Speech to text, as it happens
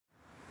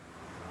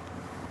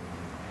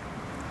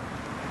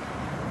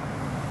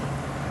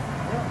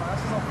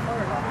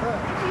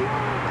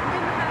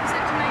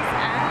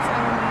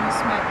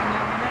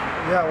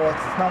Yeah, well,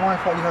 it's not my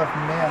fault you have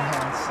man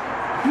hands.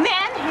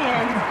 Man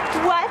hand?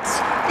 What?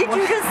 Did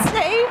you just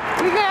say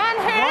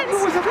man hands?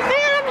 What was it?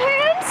 Man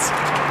hands?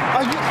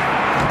 Are you...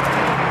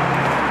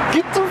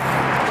 Get the...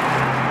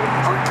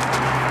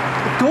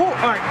 Go...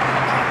 Alright.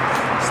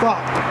 Stop.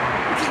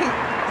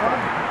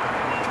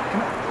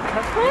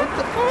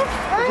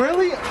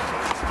 Really?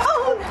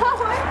 Oh, no,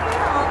 I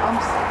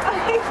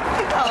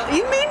feel.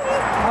 You made me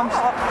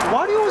fall.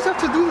 Why do you always have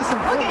to do this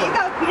in public? Okay, you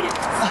got beat up.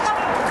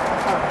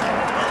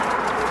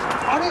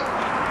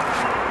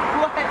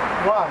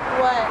 What? Why?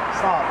 What?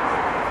 Stop.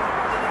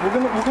 We're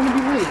gonna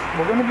be late.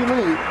 We're gonna be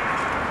late.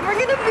 We're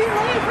gonna be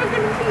late. We're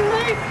gonna be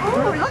late.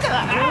 Oh, look at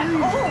that.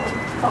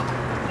 Oh.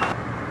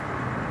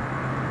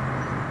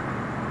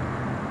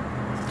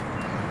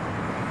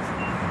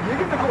 You're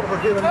gonna go over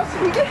here. No,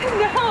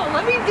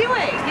 let me do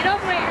it. Get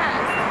off my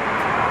ass.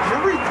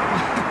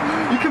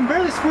 You can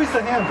barely squeeze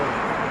the handle.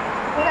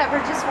 Whatever,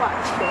 just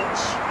watch,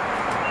 bitch.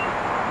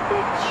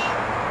 Bitch.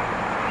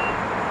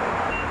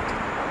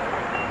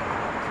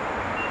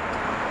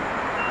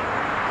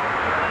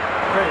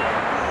 Great.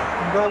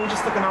 I'm glad we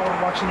just took an hour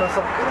watching this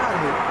up. Get out of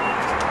here.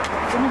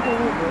 Let me go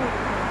over.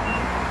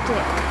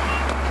 Dick.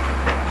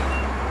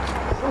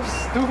 So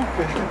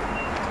stupid.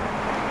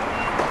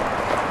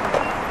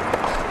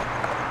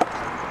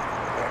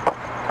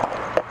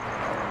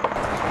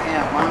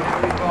 Damn, Mom,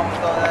 where we going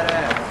with all that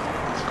ass?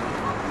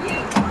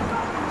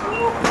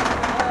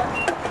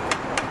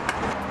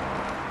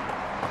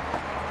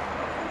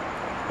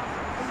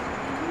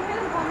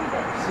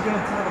 She's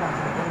gonna tell them I'm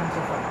getting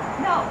so far.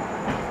 No.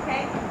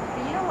 Okay?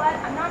 But you know what?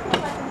 I'm not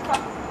gonna let them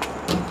fuck.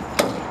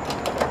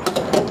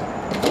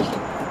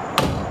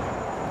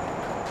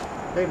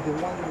 Baby, they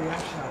want the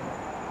reaction out of it.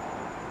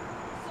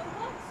 So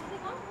what? So they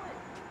want one.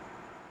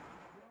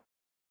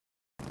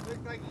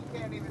 Looks like you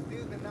can't even do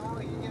the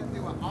nollie. You can't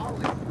do an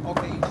ollie.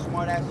 Okay, you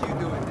smart ass, you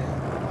do it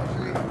then. I'll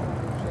show you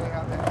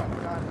how that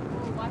one's done.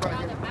 Ooh, watch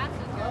out, the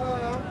massive.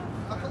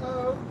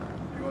 Hello.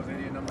 He was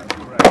idiot number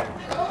 2 right there.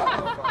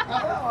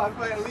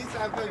 At least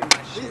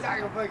I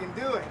can fucking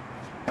do it.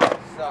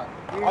 Suck.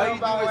 All All you you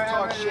do do is is talk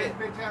talk shit.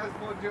 Bitch ass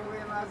full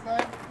Julian last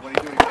night. What do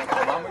you do? You got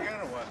your mom again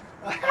or what?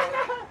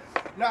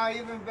 No,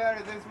 even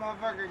better. This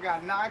motherfucker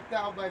got knocked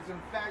out by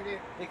some faggot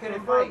They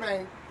couldn't from fight.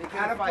 Burbank They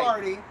couldn't at a fight.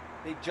 party.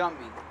 They jumped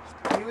me.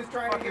 He was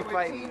trying to get with Fucking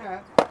fight me.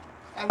 Tina,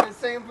 and the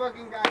same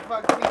fucking guy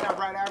fucked Tina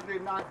right after he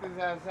knocked his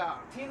ass out.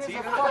 Tina's Tina?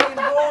 a fucking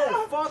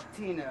whore. Fuck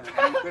Tina. You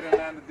couldn't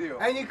land the deal.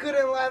 And you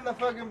couldn't land the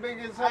fucking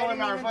biggest I hole in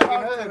didn't our even fucking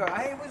talk to hood. her.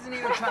 I wasn't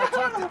even trying to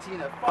talk to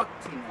Tina. Fuck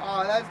Tina.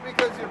 Oh, that's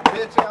because your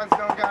bitch ass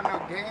don't got no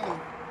game.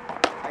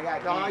 I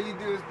got All game. you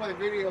do is play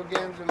video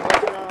games and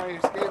mess around on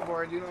your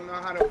skateboard. You don't know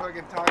how to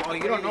fucking talk. Oh, to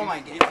you don't know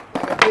ladies. my game.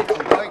 Like a bitch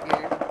you like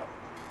game.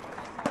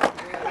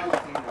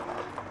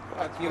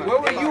 Yeah, where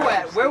were you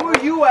at? Where were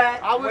you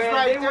at? I was when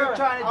right they there. were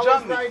trying to I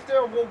jump was me? right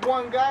there with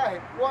one guy.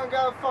 One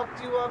guy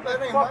fucked you up.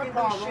 That ain't my Fucking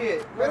problem.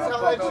 bullshit. Where That's the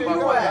how that fuck shit are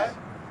you goes. at?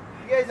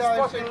 You guys That's how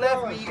just that fucking shit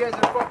left goes. me. You guys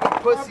are fucking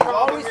pussies.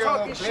 problem, Always you're a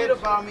talking little shit bitch.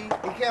 about me. You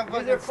can't You guys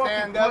fucking are fucking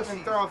stand up and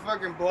pussies. throw a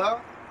fucking blow.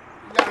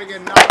 You gotta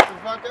get knocked the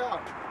fuck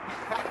out.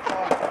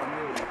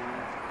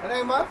 It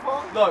ain't my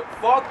fault. Look,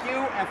 fuck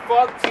you and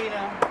fuck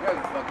Tina. You guys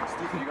are fucking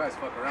stupid. You guys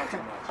fuck around too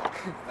much.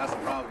 That's the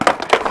problem.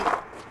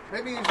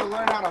 Maybe you should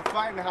learn how to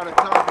fight and how to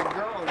talk to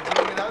girls.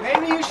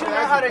 Maybe you should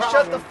know how to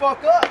shut the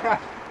fuck up.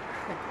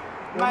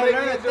 Might Maybe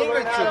learn you a should thing or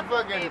learn how to two.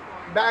 fucking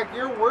back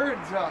your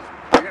words up.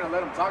 You're gonna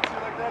let him talk to you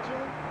like that,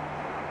 Julie?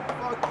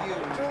 Fuck you.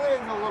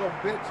 Julian's a little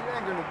bitch. You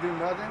ain't gonna do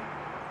nothing.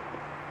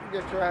 You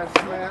get your ass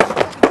smashed. You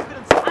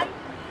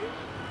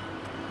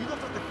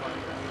don't have to fight.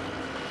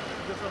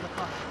 You just have the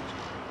conversation.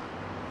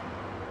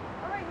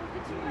 Alright, we'll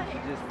get you out of You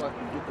here. just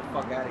fucking get the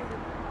fuck out of here.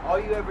 All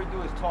you ever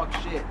do is talk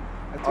shit.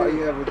 That's All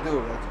you ever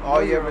do. That's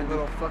all you ever do.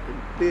 Little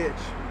fucking bitch.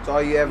 That's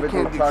all you ever You do.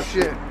 can't do Talk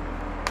shit. shit.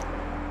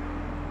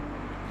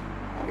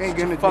 You ain't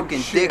gonna Fucking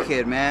do shit.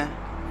 dickhead, man.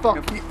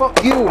 Fuck you.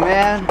 Fuck you,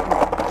 man.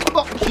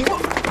 Fuck you.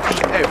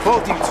 Hey,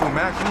 both you two,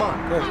 man. Come on.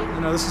 Good.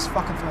 You know, this is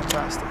fucking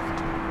fantastic.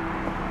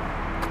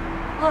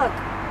 Look,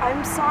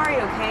 I'm sorry,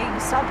 okay? You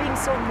stop being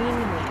so mean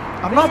to me.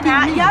 I'm not being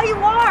mean. Yeah, you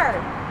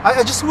are.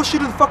 I just wish you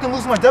didn't fucking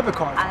lose my debit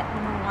card.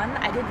 Number one,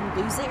 I didn't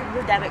lose it,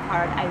 your debit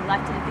card. I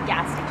left it at the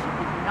gas station.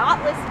 You did not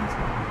listen to me.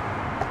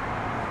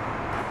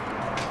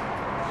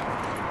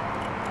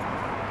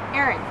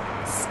 Aaron,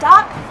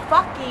 stop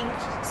walking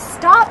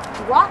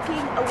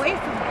away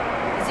from me.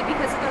 Is it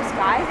because of those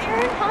guys,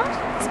 Aaron, huh?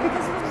 Is it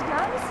because of those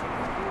guys?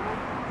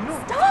 You know,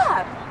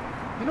 Stop!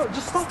 you know,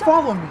 just stop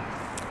following me.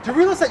 Do you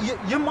realize that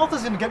your mouth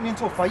is gonna get me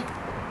into a fight?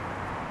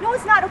 No,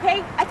 it's not,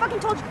 okay? I fucking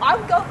told you I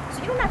would go,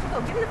 so you don't have to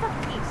go. Give me the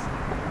fucking keys.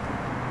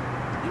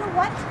 You know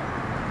what?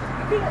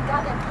 You're being a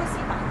goddamn pussy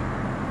about it.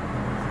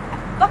 I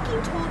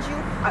fucking told you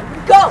I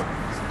would go,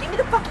 so give me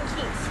the fucking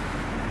keys.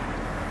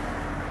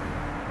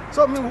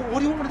 So, I mean, what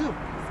do you want me to do?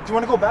 Do you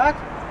want to go back?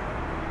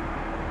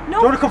 Do No.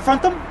 you want to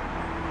confront them?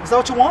 Is that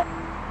what you want?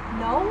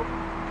 No,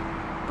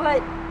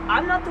 but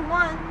I'm not the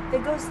one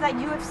that goes to that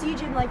UFC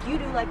gym like you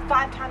do like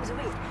 5 times a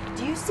week.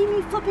 Do you see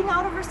me flipping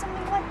out over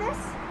something like this?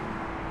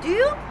 Do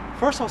you?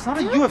 First of all, it's not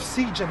a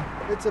UFC gym.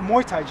 It's a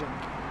Muay Thai gym.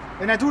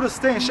 And I do to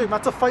stay in shape,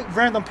 not to fight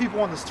random people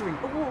on the street.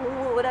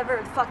 Ooh, whatever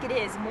the fuck it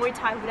is, Muay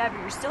Thai, whatever,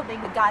 you're still being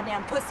a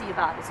goddamn pussy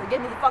about it. So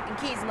give me the fucking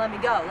keys and let me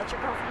go. Let your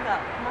girlfriend go.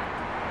 Come on.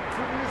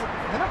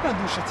 They're not gonna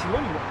do shit to you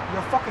anyway.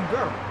 You're a fucking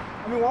girl.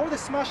 I mean, why would they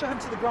smash your head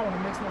to the ground when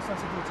it makes no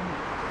sense to do it to me?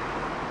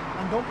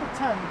 And don't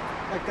pretend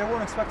like they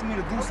weren't expecting me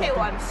to do something. Okay,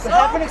 well, I'm so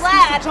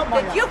glad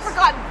that you've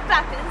forgotten the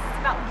fact that this is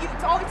about you.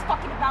 It's always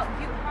fucking about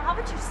you. How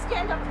about you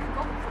stand up and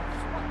go for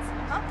this once,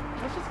 huh?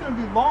 It's just gonna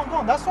be long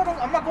gone. That's why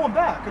I'm not going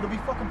back. It'll be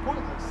fucking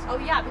pointless. Oh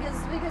yeah, because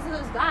of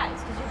those guys.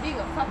 Because you're being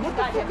a fucking What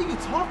the fuck are you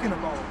talking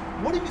about?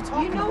 What are you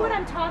talking about? You know what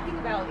I'm talking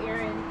about,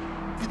 Aaron.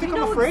 You think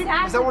I'm afraid?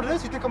 Exactly. Is that what it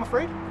is? You think I'm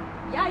afraid?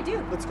 Yeah, I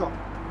do. Let's go.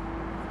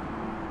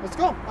 Let's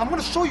go. I'm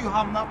gonna show you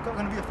how I'm not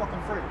gonna be a fucking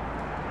afraid.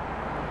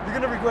 You're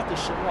gonna regret this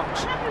shit.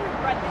 Watch. I'm not gonna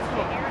regret this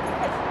shit, Aaron,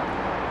 because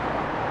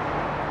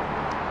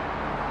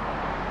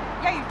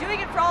yeah, you're doing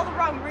it for all the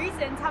wrong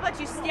reasons. How about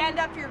you stand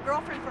up for your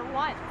girlfriend for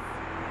once?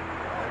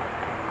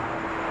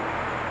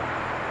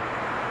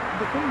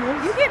 The thing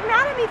is, You get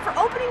mad at me for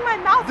opening my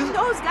mouth when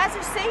those guys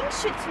are saying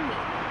shit to me.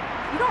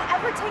 You don't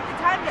ever take the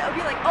time to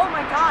be like, oh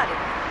my god,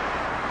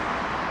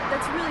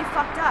 that's really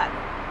fucked up.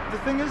 the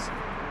thing is,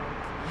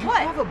 you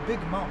What? have a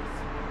big mouth.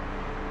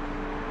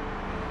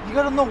 You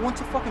gotta know when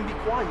to fucking be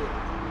quiet.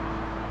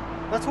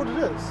 That's what it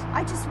is.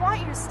 I just want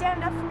you to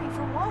stand up for me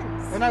for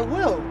once. And I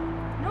will.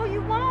 No,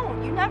 you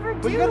won't. You never do.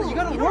 But you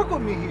gotta work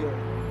with me here.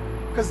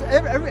 Because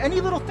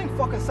any little thing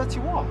fucking sets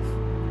you off.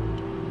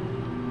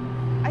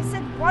 I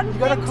said one You thing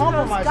gotta to those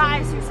compromise on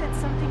guys me. who said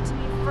something to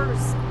me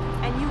first,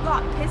 and you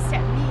got pissed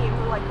at me and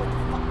were like, what the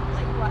fuck?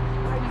 Like, what?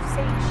 Why are you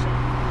saying shit?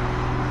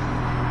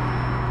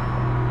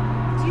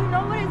 Do you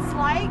know what it's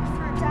like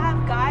to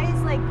have guys,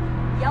 like,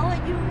 yell at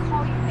you and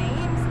call you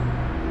names?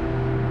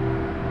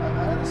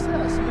 I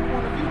understand. I see your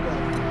point of view, but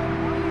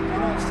you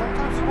know,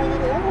 sometimes you go a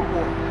little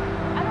overboard.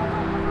 I don't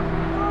know how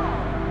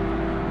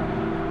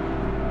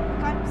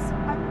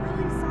I'm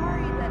really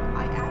sorry that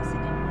I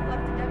accidentally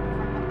left the debit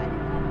card, but I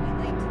didn't want to be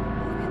late to the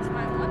movie. It's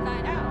my one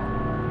night out.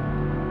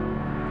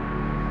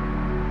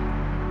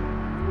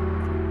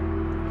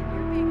 And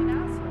you're being an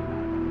asshole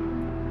about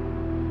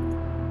it.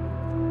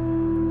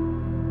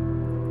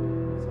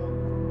 So,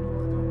 what do you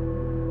want to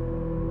do?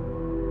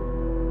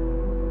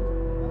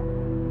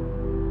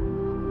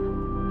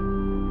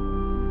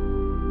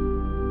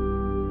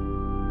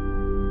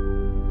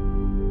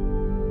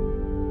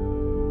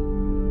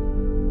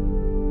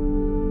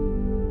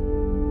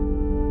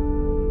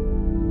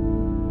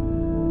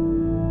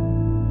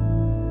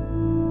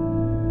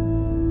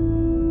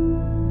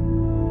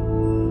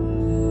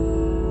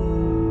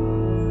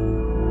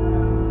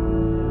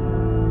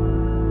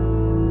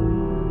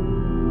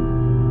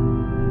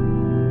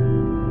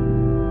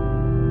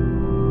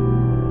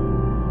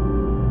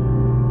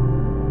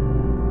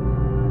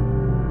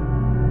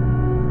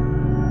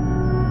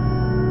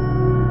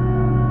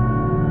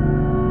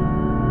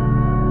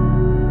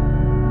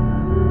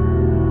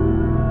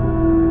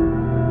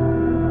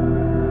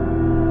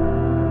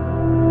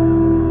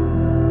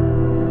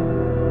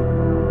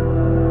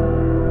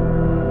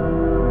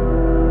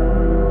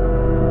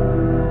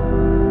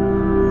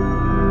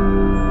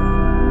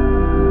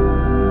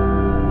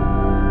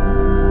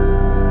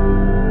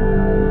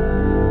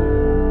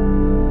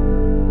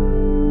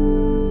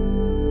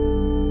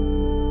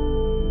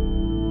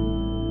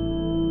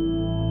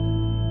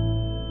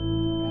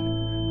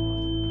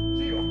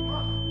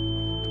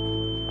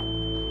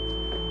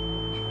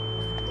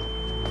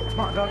 Come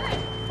on, dog.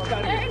 Fuck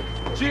out of here.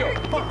 Gio,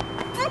 come on.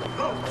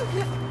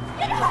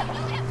 Get up!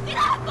 Get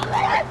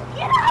up!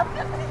 Get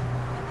up!